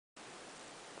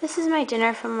This is my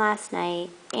dinner from last night,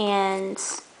 and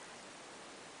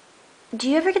do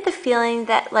you ever get the feeling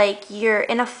that like you're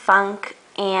in a funk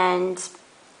and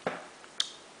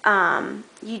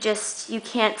you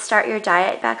can't start your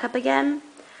diet back up again?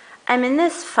 I'm in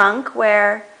this funk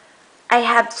where I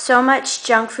have so much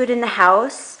junk food in the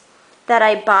house that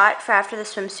I bought for after the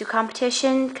swimsuit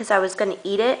competition because I was going to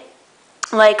eat it,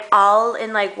 like all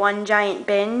in like one giant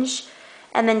binge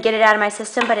and then get it out of my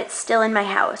system, but it's still in my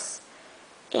house.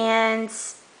 And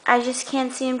I just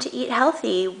can't seem to eat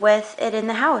healthy with it in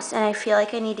the house, and I feel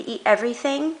like I need to eat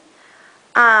everything.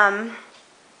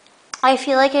 I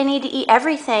feel like I need to eat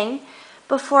everything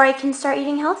before I can start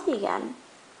eating healthy again.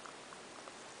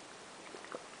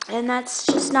 And that's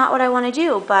just not what I want to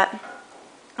do, but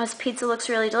this pizza looks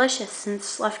really delicious since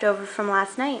it's left over from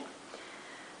last night.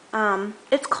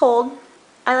 It's cold.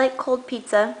 I like cold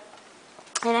pizza,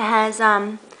 and it has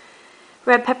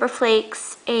red pepper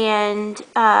flakes and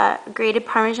grated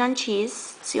Parmesan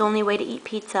cheese. It's the only way to eat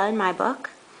pizza in my book.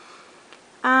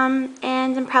 And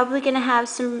I'm probably going to have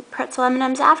some pretzel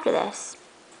M&Ms after this.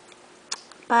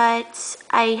 But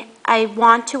I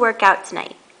want to work out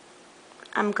tonight.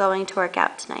 I'm going to work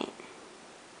out tonight.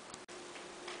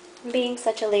 I'm being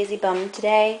such a lazy bum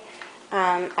today.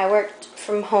 I worked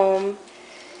from home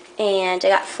and I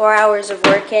got 4 hours of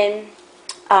work in.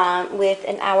 With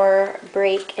an hour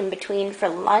break in between for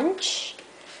lunch,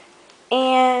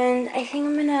 and I think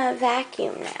I'm gonna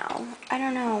vacuum now. I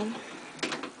don't know.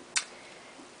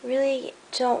 Really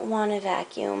don't want to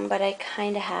vacuum, but I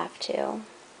kind of have to.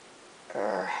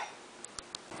 I'm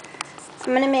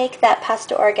gonna make that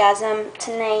pasta orgasm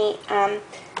tonight.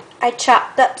 I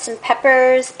chopped up some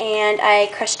peppers and I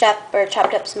crushed up or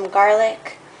chopped up some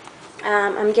garlic.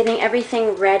 I'm getting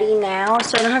everything ready now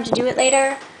so I don't have to do it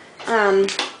later. I'm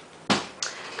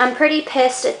pretty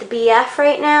pissed at the BF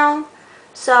right now,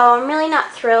 so I'm really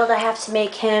not thrilled I have to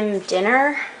make him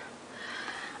dinner.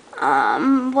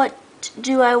 What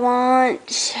do I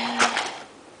want?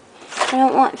 I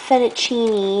don't want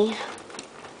fettuccine.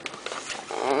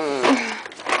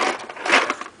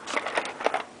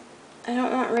 I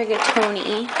don't want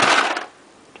rigatoni.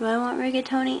 Do I want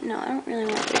rigatoni? No, I don't really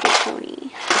want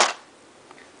rigatoni.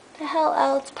 What the hell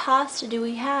else pasta do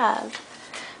we have?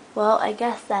 Well, I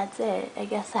guess that's it. I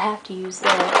guess I have to use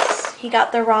this. He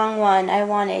got the wrong one. I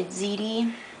wanted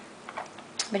ziti,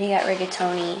 but he got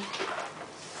rigatoni.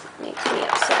 Makes me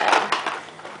upset.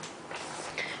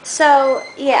 So,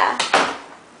 yeah.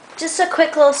 Just a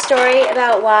quick little story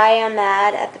about why I'm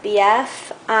mad at the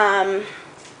BF.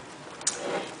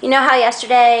 You know how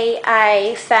yesterday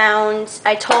I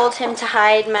told him to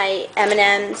hide my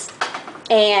M&Ms,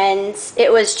 and it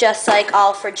was just like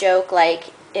all for joke,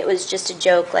 like it was just a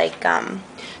joke, like,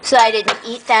 so I didn't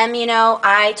eat them, you know.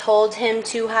 I told him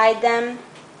to hide them.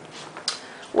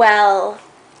 Well,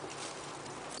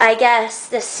 I guess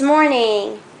this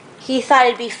morning he thought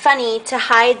it'd be funny to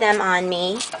hide them on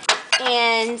me,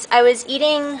 and I was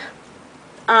eating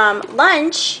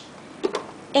lunch,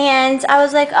 and I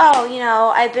was like, oh, you know,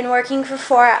 I've been working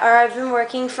for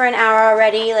an hour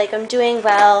already, like, I'm doing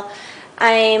well,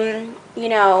 I'm, you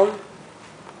know,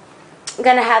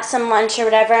 gonna have some lunch or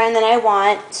whatever, and then I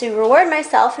want to reward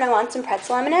myself and I want some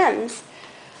pretzel M&Ms.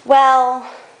 Well,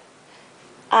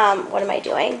 what am I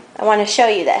doing? I want to show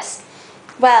you this.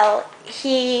 Well,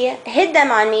 he hid them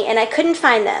on me and I couldn't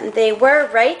find them. They were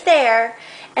right there,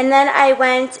 and then I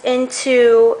went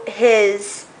into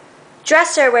his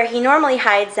dresser where he normally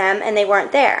hides them and they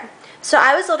weren't there. So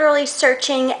I was literally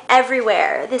searching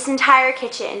everywhere, this entire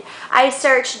kitchen. I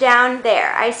searched down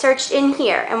there, I searched in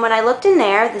here, and when I looked in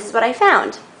there, this is what I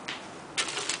found.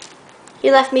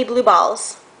 He left me blue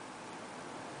balls.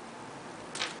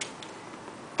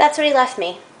 That's what he left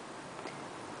me.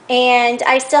 And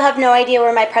I still have no idea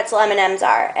where my pretzel M&Ms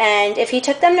are. And if he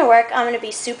took them to work, I'm going to be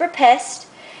super pissed.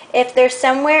 If they're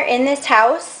somewhere in this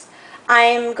house,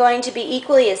 I'm going to be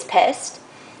equally as pissed.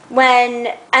 And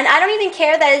I don't even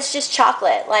care that it's just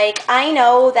chocolate. Like, I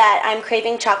know that I'm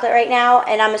craving chocolate right now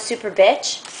and I'm a super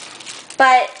bitch.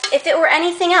 But if it were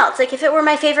anything else, like if it were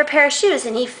my favorite pair of shoes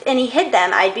and he hid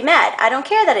them, I'd be mad. I don't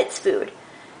care that it's food.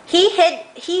 He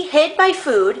hid my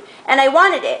food and I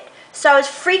wanted it. So I was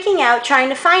freaking out trying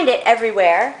to find it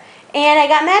everywhere, and I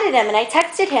got mad at him and I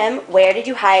texted him, "Where did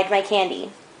you hide my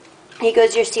candy?" He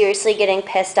goes, "You're seriously getting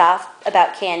pissed off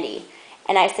about candy?"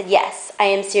 And I said, yes, I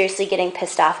am seriously getting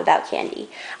pissed off about candy.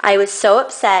 I was so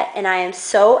upset, and I am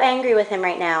so angry with him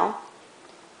right now.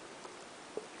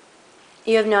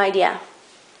 You have no idea.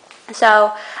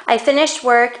 So I finished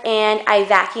work, and I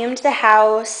vacuumed the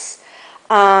house.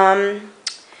 I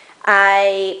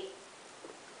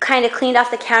kind of cleaned off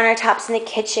the countertops in the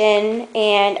kitchen,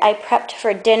 and I prepped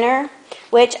for dinner,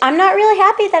 which I'm not really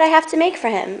happy that I have to make for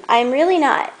him. I'm really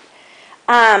not.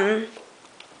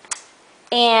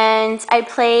 And I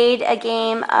played a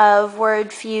game of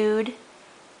Word Feud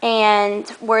and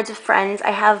Words with Friends.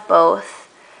 I have both.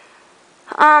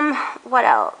 What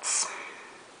else?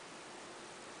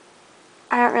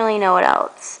 I don't really know what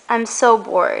else. I'm so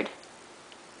bored.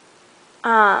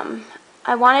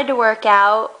 I wanted to work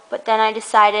out, but then I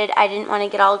decided I didn't want to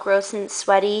get all gross and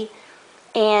sweaty,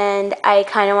 and I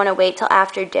kind of want to wait till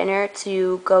after dinner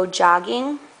to go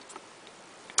jogging.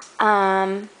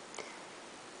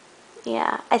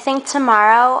 Yeah, I think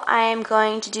tomorrow I'm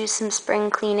going to do some spring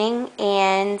cleaning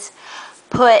and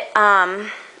put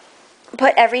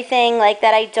everything like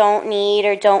that I don't need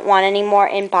or don't want anymore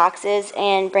in boxes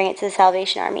and bring it to the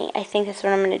Salvation Army. I think that's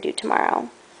what I'm going to do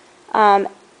tomorrow,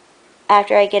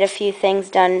 after I get a few things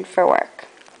done for work.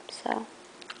 So,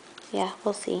 yeah,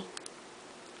 we'll see.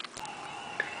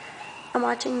 I'm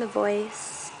watching The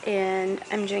Voice, and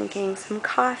I'm drinking some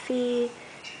coffee,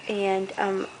 and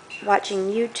I'm watching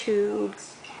YouTube,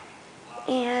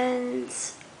 and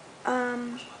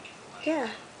yeah,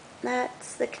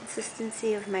 that's the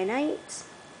consistency of my night.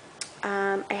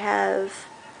 I have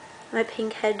my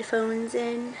pink headphones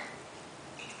in.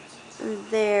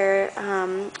 They're,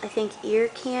 I think, ear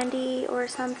candy or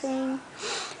something.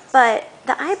 But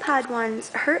the iPod ones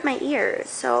hurt my ears,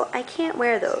 so I can't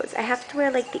wear those. I have to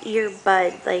wear, like, the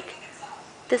earbud. Like,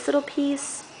 this little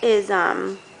piece is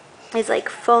like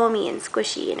foamy and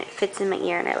squishy, and it fits in my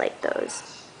ear, and I like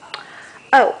those.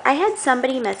 Oh, I had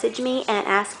somebody message me and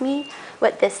ask me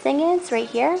what this thing is right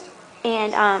here.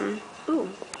 And, ooh,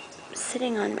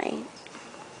 sitting on my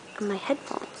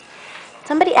headphones.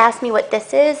 Somebody asked me what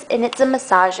this is, and it's a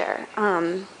massager.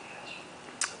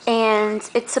 And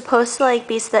it's supposed to, like,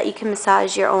 be so that you can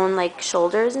massage your own, like,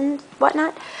 shoulders and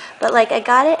whatnot. But, like, I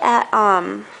got it at,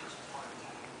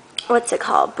 what's it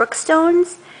called?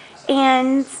 Brookstones.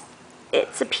 And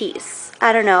it's a piece.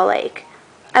 I don't know, like,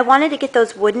 I wanted to get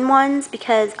those wooden ones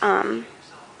because,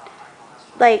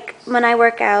 like, when I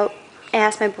work out, I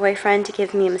asked my boyfriend to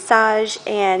give me a massage,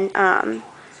 and,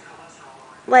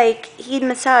 like, he'd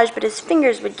massage, but his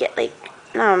fingers would get, like,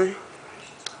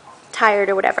 tired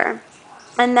or whatever.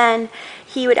 And then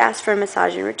he would ask for a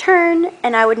massage in return,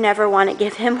 and I would never want to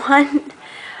give him one.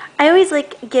 I always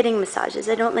like getting massages.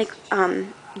 I don't like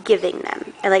giving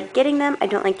them. I like getting them. I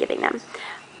don't like giving them.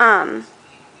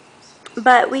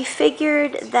 But we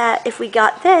figured that if we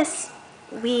got this,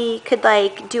 we could,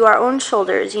 like, do our own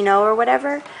shoulders, you know, or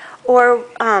whatever. Or,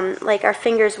 like, our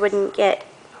fingers wouldn't get,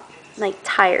 like,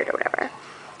 tired or whatever.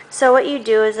 So what you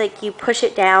do is, like, you push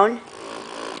it down.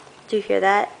 Do you hear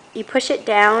that? You push it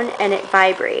down and it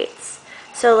vibrates.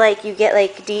 So, like, you get,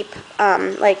 like, deep,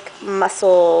 like,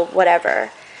 muscle,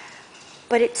 whatever.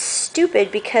 But it's stupid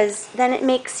because then it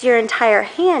makes your entire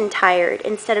hand tired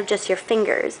instead of just your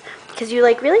fingers. Because you,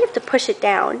 like, really have to push it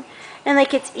down. And,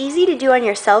 like, it's easy to do on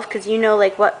yourself because you know,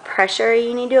 like, what pressure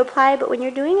you need to apply. But when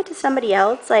you're doing it to somebody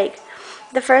else, like,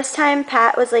 the first time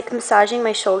Pat was, like, massaging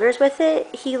my shoulders with it,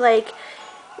 he, like,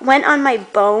 went on my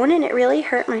bone and it really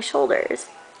hurt my shoulders.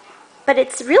 But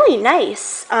it's really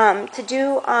nice to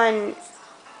do on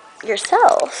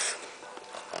yourself.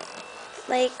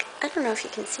 Like, I don't know if you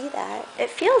can see that. It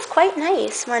feels quite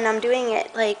nice when I'm doing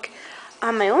it, like,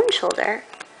 on my own shoulder.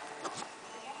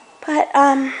 But,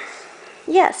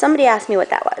 yeah, somebody asked me what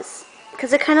that was.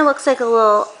 Because it kind of looks like a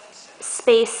little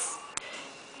space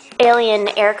alien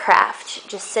aircraft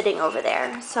just sitting over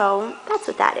there. So, that's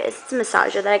what that is. It's a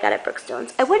massager that I got at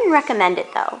Brookstones. I wouldn't recommend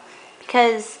it, though.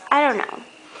 Because, I don't know.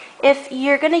 If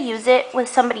you're going to use it with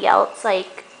somebody else,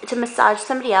 like, to massage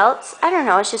somebody else, I don't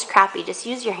know, it's just crappy. Just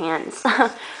use your hands.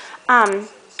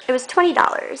 It was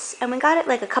 $20, and we got it,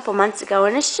 like, a couple months ago,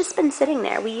 and it's just been sitting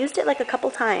there. We used it, like, a couple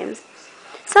times.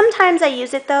 Sometimes I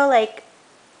use it, though, like,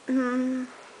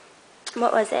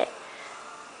 what was it?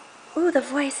 Ooh, The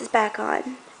Voice is back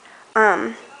on.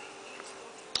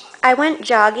 I went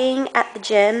jogging at the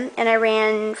gym, and I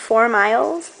ran 4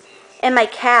 miles. And my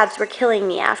calves were killing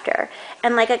me after.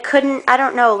 And, like, I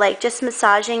don't know, like, just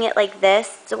massaging it like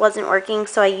this, it wasn't working,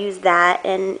 so I used that,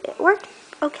 and it worked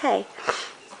okay.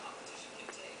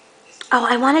 Oh,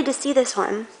 I wanted to see this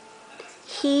one.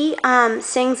 He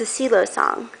sings a CeeLo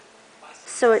song.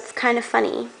 So it's kind of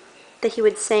funny that he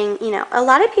would sing, you know. A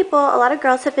lot of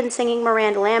girls have been singing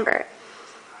Miranda Lambert,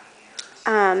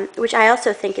 which I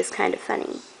also think is kind of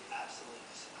funny.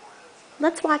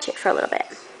 Let's watch it for a little bit.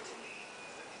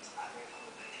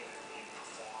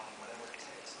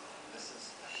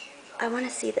 I want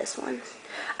to see this one.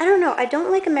 I don't know. I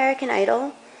don't like American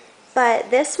Idol.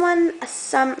 But this one,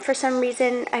 for some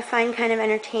reason, I find kind of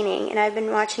entertaining, and I've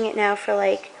been watching it now for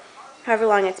like however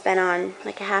long it's been on,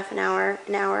 like a half an hour,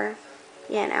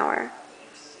 yeah, an hour.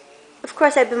 Of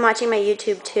course, I've been watching my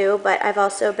YouTube too, but I've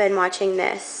also been watching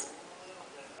this.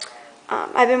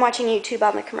 I've been watching YouTube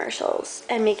on the commercials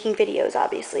and making videos,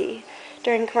 obviously,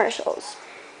 during commercials.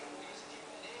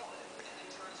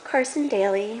 Carson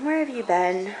Daly, where have you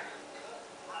been?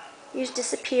 You just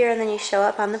disappear and then you show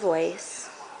up on The Voice.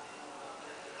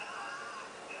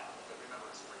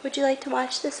 Would you like to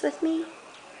watch this with me?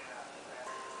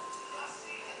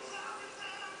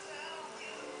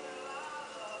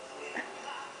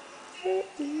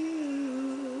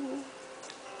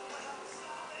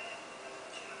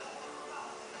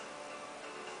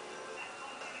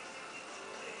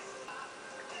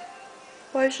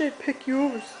 Why should I pick you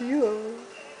over Sheila?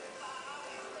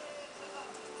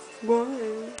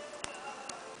 Why?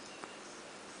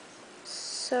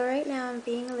 So right now I'm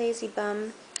being a lazy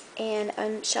bum and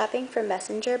I'm shopping for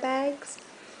messenger bags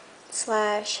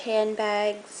slash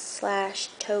handbags slash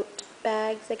tote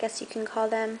bags, I guess you can call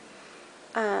them,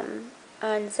 on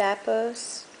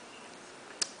Zappos.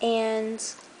 And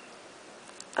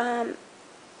I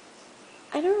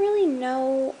don't really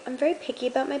know, I'm very picky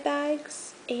about my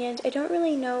bags, and I don't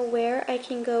really know where I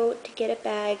can go to get a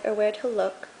bag or where to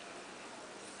look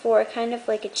for kind of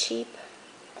like a cheap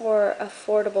or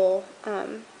affordable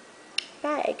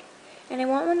bag. And I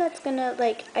want one that's gonna,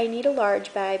 like, I need a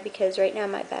large bag because right now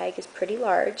my bag is pretty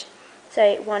large. So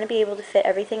I want to be able to fit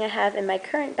everything I have in my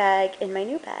current bag in my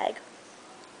new bag.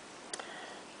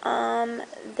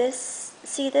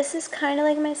 This is kind of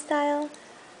like my style.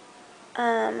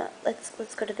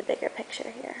 Let's go to the bigger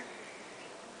picture here.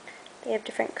 They have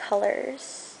different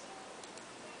colors.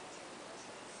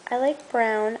 I like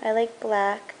brown, I like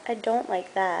black, I don't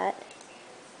like that.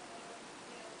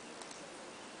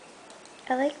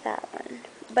 I like that one,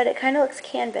 but it kind of looks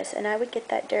canvas and I would get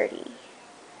that dirty.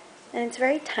 And it's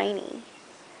very tiny.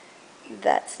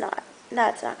 That's not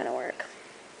gonna work.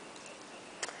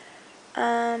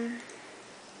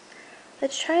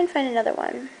 Let's try and find another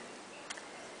one.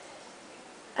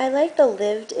 I like the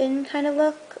lived-in kind of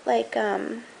look, like,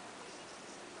 I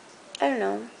don't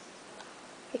know,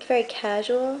 like very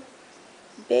casual.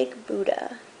 Big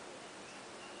Buddha.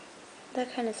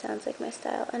 That kind of sounds like my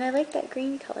style. And I like that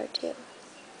green color too.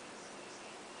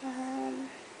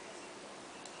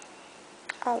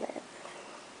 Olive.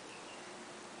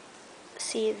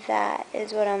 See, that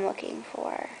is what I'm looking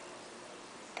for.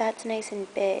 That's nice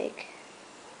and big.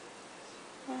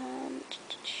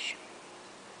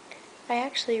 I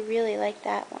actually really like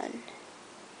that one.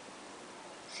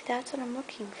 See, that's what I'm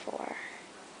looking for.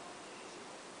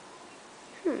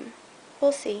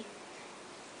 We'll see.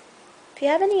 If you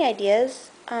have any ideas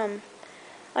on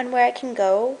where I can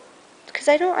go, because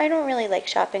I don't really like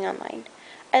shopping online.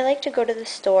 I like to go to the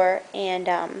store and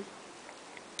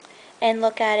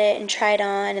look at it and try it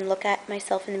on and look at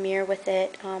myself in the mirror with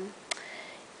it.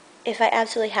 If I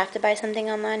absolutely have to buy something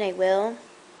online, I will,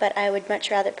 but I would much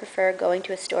rather prefer going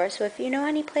to a store. So if you know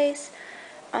any place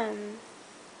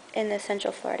in the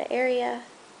Central Florida area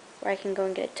where I can go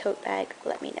and get a tote bag,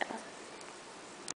 let me know.